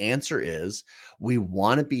 the answer is we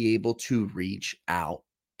want to be able to reach out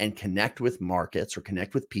and connect with markets or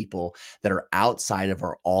connect with people that are outside of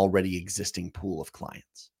our already existing pool of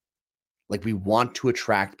clients. Like we want to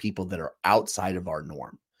attract people that are outside of our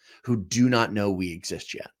norm who do not know we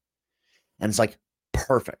exist yet. And it's like,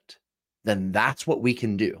 perfect. Then that's what we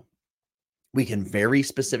can do. We can very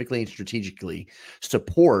specifically and strategically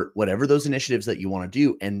support whatever those initiatives that you want to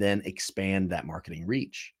do and then expand that marketing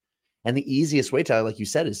reach. And the easiest way, Tyler, like you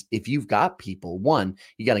said, is if you've got people, one,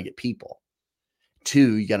 you got to get people.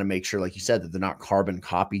 Two, you got to make sure, like you said, that they're not carbon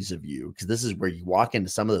copies of you, because this is where you walk into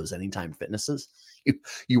some of those Anytime Fitnesses.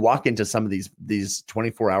 You walk into some of these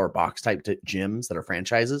 24-hour box type gyms that are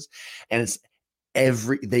franchises, and it's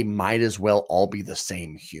they might as well all be the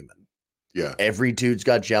same human. Yeah. Every dude's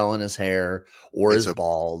got gel in his hair or is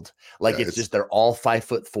bald. Like it's just, they're all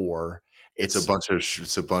 5'4". It's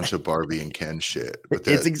a bunch of Barbie and Ken shit. But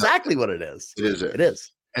it's exactly what it is. It is. It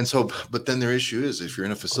is. And so, but then their issue is if you're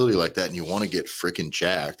in a facility like that and you want to get freaking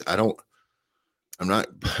jacked, I'm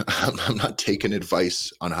not taking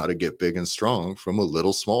advice on how to get big and strong from a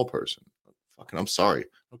little small person. I'm sorry. I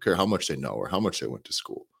don't care how much they know or how much they went to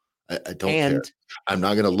school. I don't care. I'm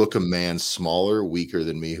not going to look a man smaller, weaker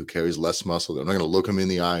than me who carries less muscle. I'm not going to look him in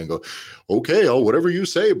the eye and go, okay, whatever you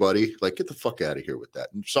say, buddy. Like, get the fuck out of here with that.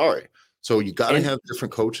 I'm sorry. So you got to have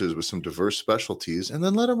different coaches with some diverse specialties and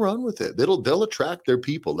then let them run with it. They'll attract their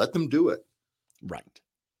people. Let them do it. Right.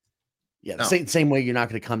 Yeah. No. Same way you're not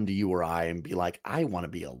going to come to you or I and be like, I want to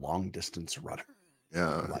be a long distance runner.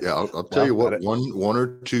 Yeah. Like, yeah. I'll tell you what, one or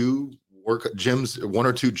two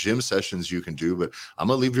gym sessions you can do, but I'm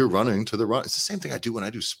going to leave your running to the run. It's the same thing I do when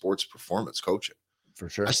I do sports performance coaching. For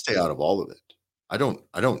sure. I stay out of all of it. I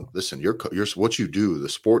don't listen. You're what you do. The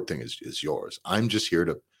sport thing is yours. I'm just here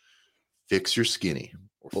to fix your skinny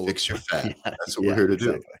or fix your fat. That's what we're here to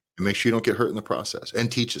do. And make sure you don't get hurt in the process and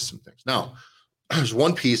teach us some things. Now, there's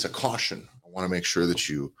one piece of caution. I want to make sure that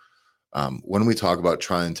you, when we talk about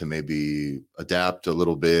trying to maybe adapt a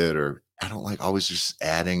little bit, or I don't like always just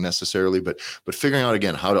adding necessarily, but figuring out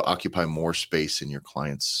again how to occupy more space in your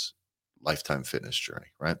client's lifetime fitness journey,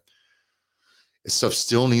 right? This stuff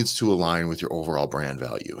still needs to align with your overall brand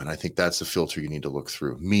value. And I think that's the filter you need to look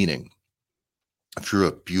through. Meaning, if you're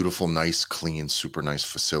a beautiful, nice, clean, super nice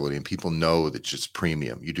facility and people know that it's just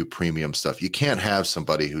premium, you do premium stuff. You can't have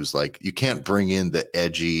somebody who's like, you can't bring in the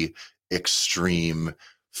edgy, extreme,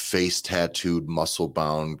 face tattooed, muscle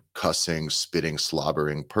bound, cussing, spitting,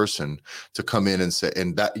 slobbering person to come in and say,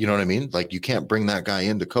 and that, you know what I mean? Like, you can't bring that guy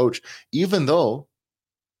in to coach, even though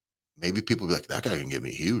maybe people be like, that guy can get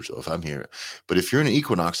me huge though if I'm here. But if you're in an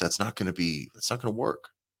Equinox, that's not going to work.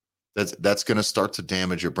 That's going to start to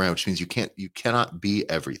damage your brand, which means you cannot be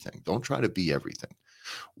everything. Don't try to be everything.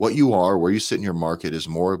 What you are, where you sit in your market is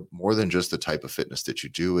more than just the type of fitness that you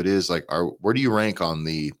do. It is like, where do you rank on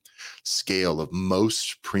the scale of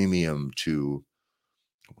most premium to,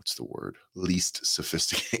 what's the word, least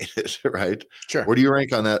sophisticated, right? Sure. Where do you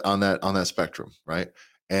rank on that spectrum, right?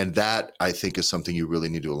 And that, I think, is something you really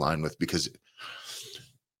need to align with, because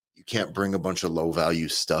you can't bring a bunch of low value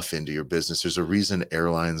stuff into your business. There's a reason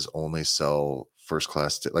airlines only sell first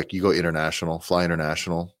class. Like, you go international, fly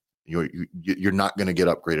international, you're not going to get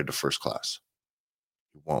upgraded to first class.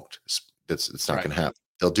 You won't. It's not going to happen.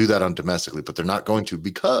 They'll do that on domestically, but they're not going to,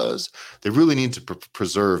 because they really need to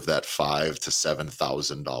preserve that $5,000 to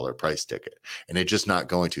 $7,000 price ticket. And they're just not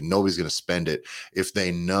going to. Nobody's going to spend it if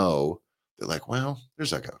they know they're like, well,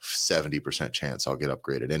 there's like a 70% chance I'll get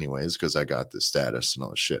upgraded anyways because I got this status and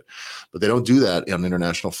all this shit. But they don't do that on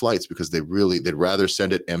international flights because they'd rather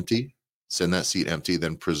send it empty, send that seat empty,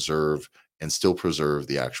 than still preserve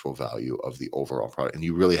the actual value of the overall product. And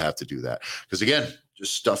you really have to do that because, again,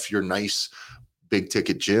 just stuff your nice big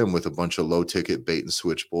ticket gym with a bunch of low ticket bait and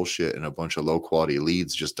switch bullshit and a bunch of low quality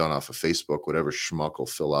leads just done off of Facebook. Whatever schmuck will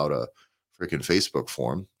fill out a freaking Facebook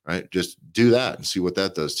form, right? Just do that and see what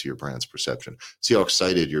that does to your brand's perception. See how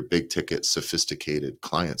excited your big ticket, sophisticated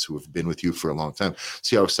clients who have been with you for a long time,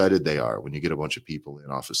 see how excited they are when you get a bunch of people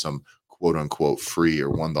in off of some quote unquote free or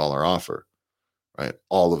 $1 offer, right?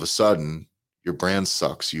 All of a sudden, your brand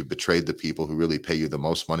sucks. You betrayed the people who really pay you the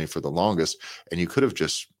most money for the longest, and you could have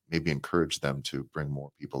just maybe encourage them to bring more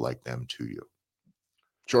people like them to you.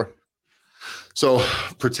 Sure. So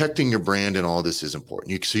protecting your brand and all this is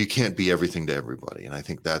important. So you can't be everything to everybody. And I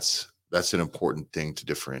think that's an important thing to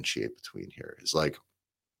differentiate between here is like,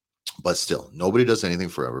 but still, nobody does anything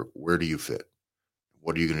forever. Where do you fit?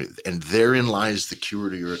 What are you going to do? And therein lies the cure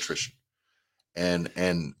to your attrition.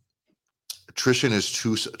 And attrition is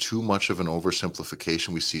too much of an oversimplification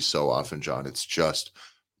we see so often, John. It's just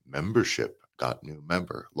membership. Got new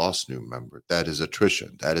member, lost new member. That is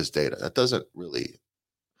attrition. That is data. That doesn't really.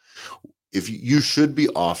 If you should be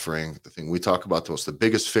offering the thing we talk about the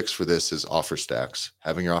biggest fix for this is offer stacks,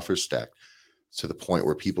 having your offers stacked to the point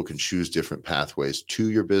where people can choose different pathways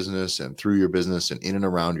to your business and through your business and in and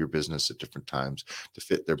around your business at different times to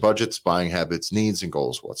fit their budgets, buying habits, needs, and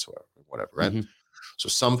goals whatsoever, whatever, right? Mm-hmm. So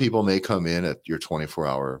some people may come in at your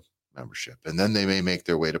 24-hour membership, and then they may make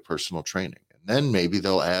their way to personal training. Then maybe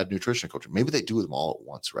they'll add nutrition coaching. Maybe they do them all at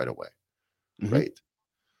once right away, right?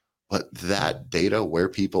 But that data, where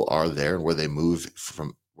people are there and where they move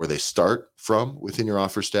from, where they start from within your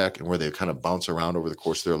offer stack and where they kind of bounce around over the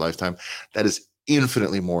course of their lifetime, that is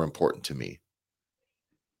infinitely more important to me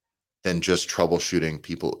than just troubleshooting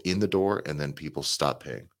people in the door and then people stop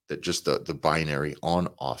paying. That just the binary on,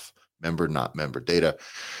 off, member, not member data.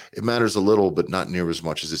 It matters a little, but not near as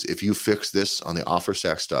much as this. If you fix this on the offer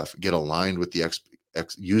stack stuff, get aligned with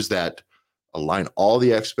the align all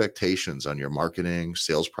the expectations on your marketing,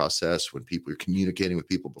 sales process, when you're communicating with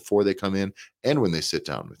people before they come in and when they sit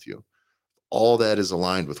down with you. All that is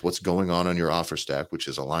aligned with what's going on your offer stack, which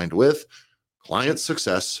is aligned with client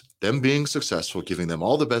success, them being successful, giving them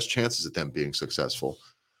all the best chances at them being successful.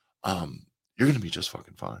 You're going to be just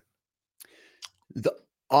fucking fine. The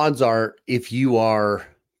odds are, if you are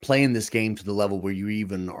playing this game to the level where you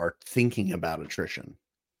even are thinking about attrition,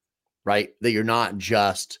 right? That you're not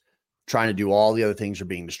just trying to do all the other things or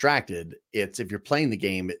being distracted. It's if you're playing the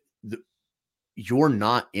game, you're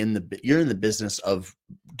in the business of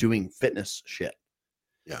doing fitness shit.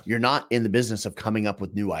 Yeah. You're not in the business of coming up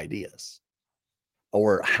with new ideas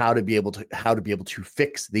or how to be able to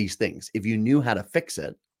fix these things. If you knew how to fix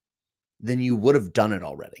it, then you would have done it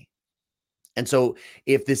already. And so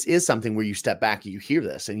if this is something where you step back and you hear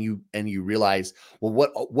this and you realize,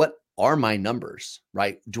 well, what are my numbers,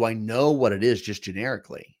 right? Do I know what it is just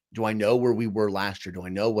generically? Do I know where we were last year? Do I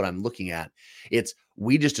know what I'm looking at?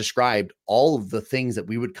 We just described all of the things that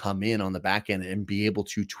we would come in on the back end and be able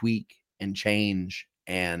to tweak and change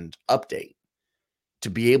and update to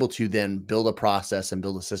be able to then build a process and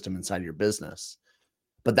build a system inside your business.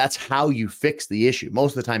 But that's how you fix the issue.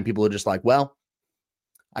 Most of the time people are just like, well,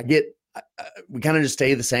 we kind of just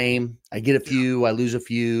stay the same. I get a few, I lose a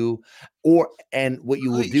few, and what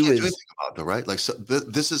you will do is do about though, right? Like, so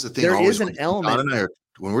this is the thing. There is an element. John and I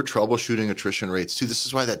when we're troubleshooting attrition rates too, this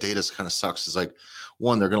is why that data kind of sucks. It's like,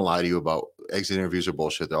 one, they're going to lie to you about exit interviews are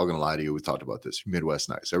bullshit. They're all going to lie to you. We talked about this. Midwest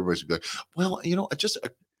nice. Everybody's gonna be like, well,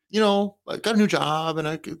 I got a new job and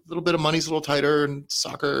a little bit of money's a little tighter and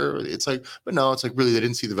soccer. It's like, but no, it's like really, they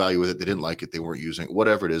didn't see the value with it. They didn't like it. They weren't using it,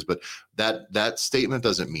 whatever it is. But that statement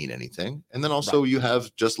doesn't mean anything. And then also you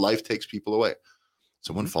have just life takes people away.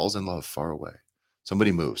 Someone falls in love far away.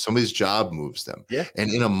 Somebody moves. Somebody's job moves them. Yeah.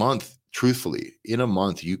 And in a month, truthfully,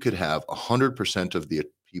 you could have 100% of the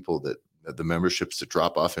people that the memberships that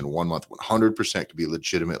drop off in 1 month, 100% could be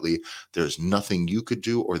legitimately, there's nothing you could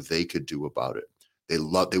do or they could do about it. They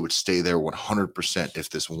would stay there 100% if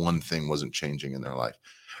this one thing wasn't changing in their life.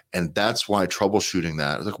 And that's why troubleshooting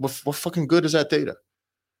that, like, what fucking good is that data?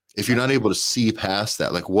 If you're not able to see past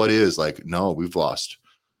that, like what is like, no, we lost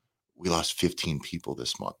 15 people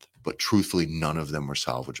this month, but truthfully, none of them were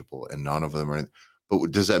salvageable and none of them are,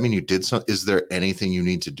 but does that mean you did something? Is there anything you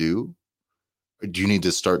need to do? Do you need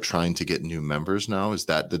to start trying to get new members now? Is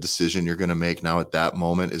that the decision you're going to make now at that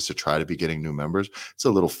moment, is to try to be getting new members? It's a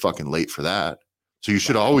little fucking late for that. So you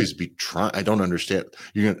should always be trying. I don't understand.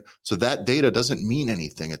 So that data doesn't mean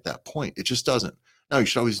anything at that point. It just doesn't. Now you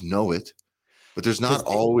should always know it, but it's not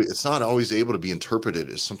always able to be interpreted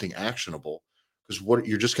as something actionable, because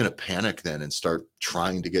you're just going to panic then and start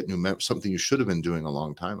trying to get new members, something you should have been doing a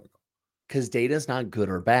long time ago. Because data is not good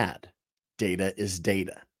or bad. Data is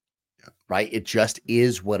data. Right? It just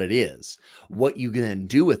is what it is. What you can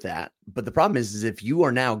do with that. But the problem is if you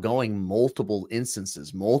are now going multiple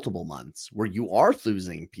instances, multiple months where you are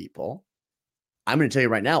losing people, I'm going to tell you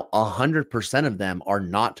right now, 100% of them are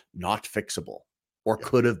not fixable or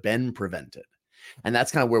could have been prevented. And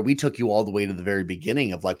that's kind of where we took you all the way to the very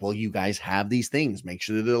beginning of like, well, you guys have these things, make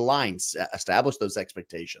sure that they're aligned, establish those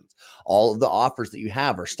expectations. All of the offers that you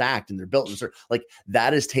have are stacked and they're built. And like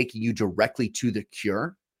that is taking you directly to the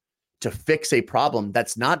cure, to fix a problem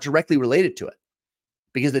that's not directly related to it.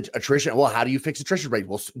 Because the attrition, well, how do you fix attrition rate?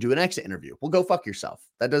 We'll do an exit interview. Well, go fuck yourself.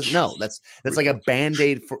 That doesn't, no, that's like a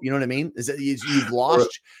Band-Aid for, you know what I mean? Is that you've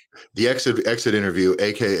lost the exit interview,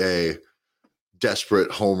 AKA desperate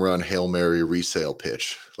home run, Hail Mary resale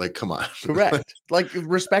pitch. Like, come on. Correct. Like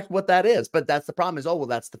respect what that is. But that's the problem is, oh, well,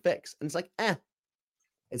 that's the fix. And it's like,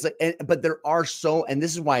 it's like, but there are and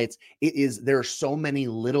this is why there are so many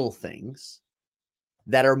little things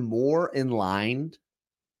that are more aligned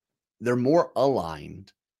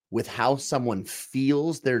with how someone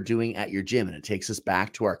feels they're doing at your gym. And it takes us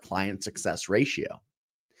back to our client success ratio.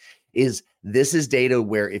 This is data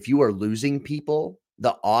where if you are losing people,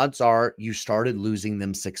 the odds are you started losing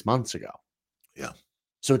them 6 months ago. Yeah.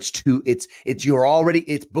 So it's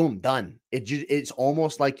boom, done. It's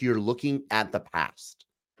almost like you're looking at the past.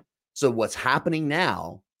 So what's happening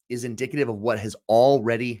now is indicative of what has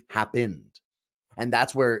already happened. And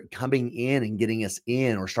that's where coming in and getting us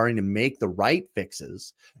in, or starting to make the right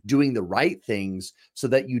fixes, doing the right things so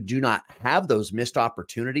that you do not have those missed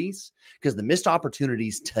opportunities, because the missed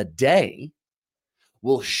opportunities today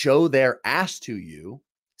will show their ass to you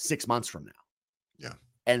 6 months from now. Yeah.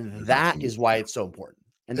 And that is why it's so important.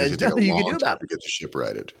 And there's nothing you can do about it to get the ship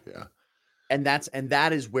righted. Yeah. And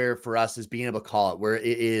that is where for us is being able to call it, where it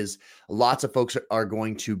is lots of folks are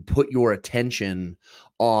going to put your attention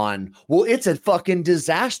on, well, it's a fucking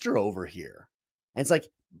disaster over here. And it's like,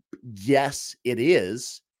 yes, it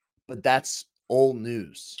is, but that's old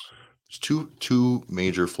news. There's two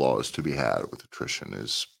major flaws to be had with attrition: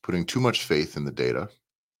 is putting too much faith in the data,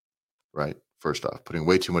 right? First off, putting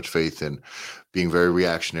way too much faith in, being very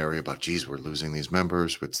reactionary about, geez, we're losing these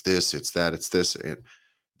members. It's this, it's that, it's this. And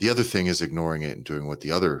the other thing is ignoring it and doing what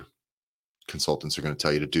the other consultants are going to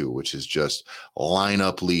tell you to do, which is just line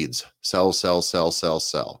up leads, sell, sell, sell, sell,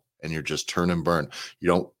 sell. And you're just turn and burn.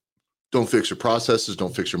 You don't fix your processes,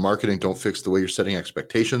 don't fix your marketing, don't fix the way you're setting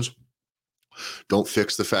expectations. Don't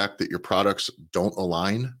fix the fact that your products don't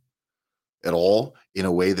align at all in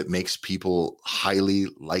a way that makes people highly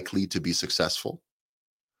likely to be successful.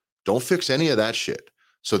 Don't fix any of that shit,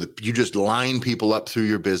 so that you just line people up through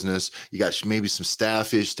your business. You got maybe some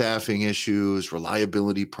staffing issues,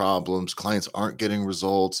 reliability problems. Clients aren't getting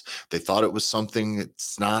results. They thought it was something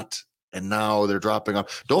it's not, and now they're dropping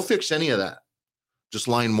off. Don't fix any of that. Just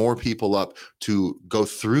line more people up to go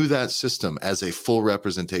through that system as a full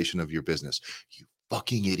representation of your business. You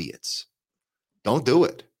fucking idiots. Don't do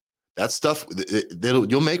it. That stuff,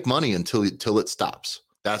 you'll make money until it stops.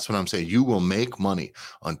 That's what I'm saying. You will make money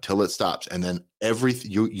until it stops. And then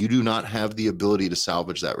you do not have the ability to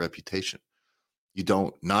salvage that reputation. You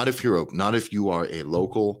don't, not if you are a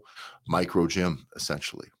local micro gym,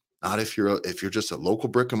 essentially. Not if you're just a local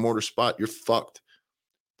brick and mortar spot, you're fucked.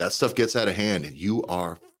 That stuff gets out of hand and you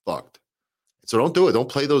are fucked. So don't do it. Don't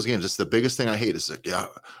play those games. It's the biggest thing I hate. It's like, yeah,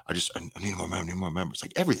 I need more members.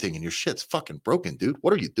 Like, everything in your shit's fucking broken, dude.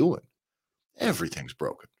 What are you doing? Everything's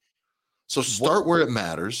broken. So start where it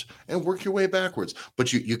matters and work your way backwards.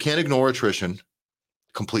 But you can't ignore attrition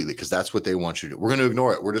completely, because that's what they want you to do. We're going to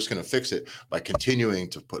ignore it. We're just going to fix it by continuing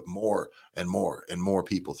to put more and more and more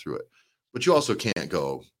people through it. But you also can't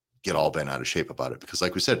go get all bent out of shape about it, because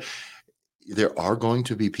like we said, there are going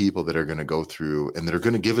to be people that are going to go through and that are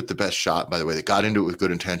going to give it the best shot, by the way, that got into it with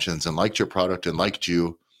good intentions and liked your product and liked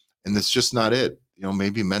you. And that's just not it. You know,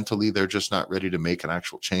 maybe mentally they're just not ready to make an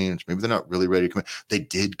actual change. Maybe they're not really ready to commit. They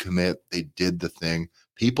did commit. They did the thing.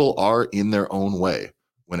 People are in their own way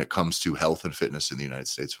when it comes to health and fitness in the United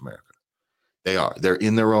States of America. They're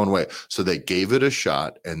in their own way. So they gave it a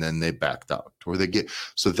shot and then they backed out,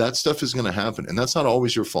 so that stuff is going to happen. And that's not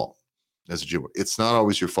always your fault as a gym. It's not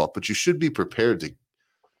always your fault, but you should be prepared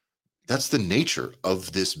That's the nature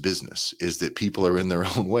of this business, is that people are in their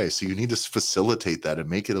own way. So you need to facilitate that and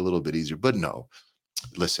make it a little bit easier. But no,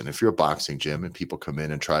 listen, if you're a boxing gym and people come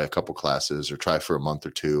in and try a couple classes or try for a month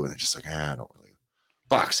or two, and they're just like, I don't really,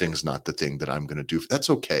 boxing's not the thing that I'm going to do. That's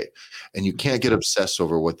okay. And you can't get obsessed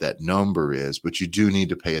over what that number is, but you do need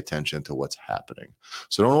to pay attention to what's happening.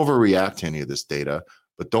 So don't overreact to any of this data,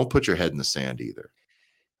 but don't put your head in the sand either.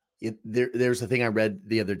 There's a thing I read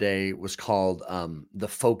the other day, was called the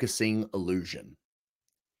focusing illusion.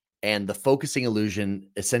 And the focusing illusion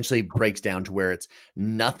essentially breaks down to where it's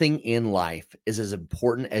nothing in life is as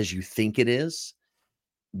important as you think it is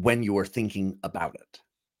when you are thinking about it.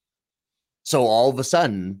 So all of a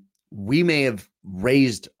sudden, we may have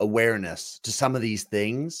raised awareness to some of these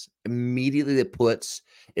things immediately, that puts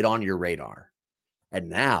it on your radar. And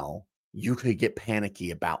now you could get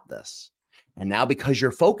panicky about this. And now, because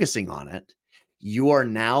you're focusing on it, you are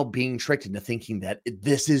now being tricked into thinking that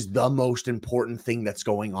this is the most important thing that's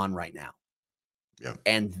going on right now. Yeah.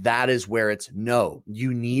 And that is where it's no,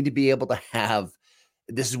 you need to be able to have,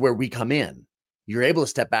 this is where we come in. You're able to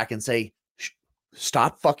step back and say,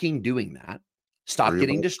 stop fucking doing that. Stop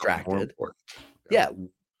getting distracted. Yeah.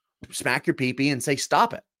 Smack your pee-pee and say,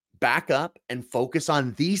 stop it. Back up and focus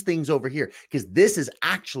on these things over here, because this is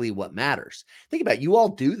actually what matters. Think about it. You all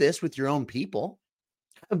do this with your own people.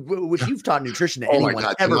 Which you've taught nutrition to anyone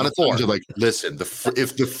ever before. Like, listen,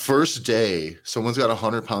 if the first day someone's got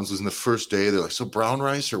 100 pounds losing, the first day they're like, so brown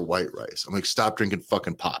rice or white rice? I'm like, stop drinking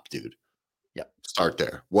fucking pop, dude. Yep. Start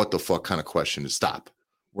there. What the fuck kind of question is stop?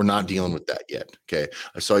 We're not dealing with that yet. Okay.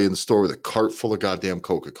 I saw you in the store with a cart full of goddamn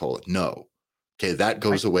Coca-Cola. No. Okay. That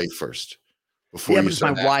goes away first. Before yeah, but it's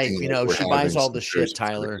my wife, she buys all the shit,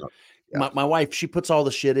 Tyler. Yeah. My wife, she puts all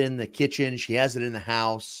the shit in the kitchen. She has it in the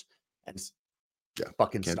house. And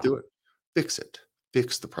fucking can't stop. Do it. Fix it.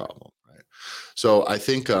 Fix the problem. Right. So I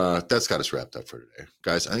think that's got us wrapped up for today,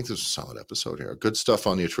 guys. I think this was a solid episode here. Good stuff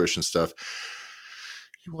on the attrition stuff.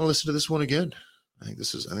 You want to listen to this one again? I think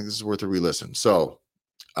this is worth a re-listen. So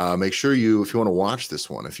make sure if you want to watch this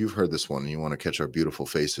one, if you've heard this one and you want to catch our beautiful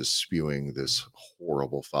faces spewing this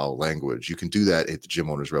horrible foul language, you can do that at the Gym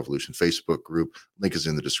Owners Revolution Facebook group. Link is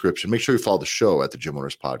in the description. Make sure you follow the show at the Gym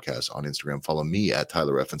Owners Podcast on Instagram. Follow me at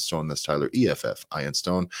Tyler F. Stone. That's Tyler EFF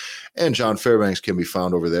Stone. And John Fairbanks can be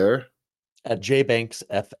found over there at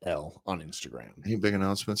JBanksFL on Instagram. Any big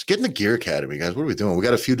announcements? Get in the Gear Academy, guys. What are we doing? We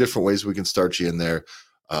got a few different ways we can start you in there.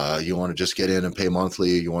 You want to just get in and pay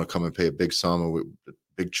monthly. You want to come and pay a big sum,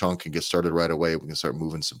 big chunk, and get started right away. We can start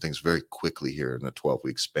moving some things very quickly here in a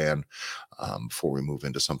 12-week span before we move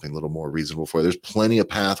into something a little more reasonable for you. There's plenty of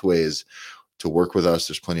pathways to work with us.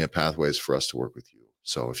 There's plenty of pathways for us to work with you.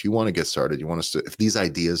 So if you want to get started, you want us to, if these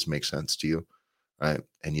ideas make sense to you, right,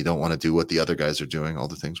 and you don't want to do what the other guys are doing, all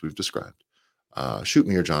the things we've described, shoot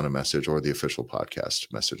me or John a message or the official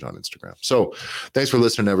podcast message on Instagram. So thanks for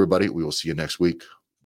listening, everybody. We will see you next week.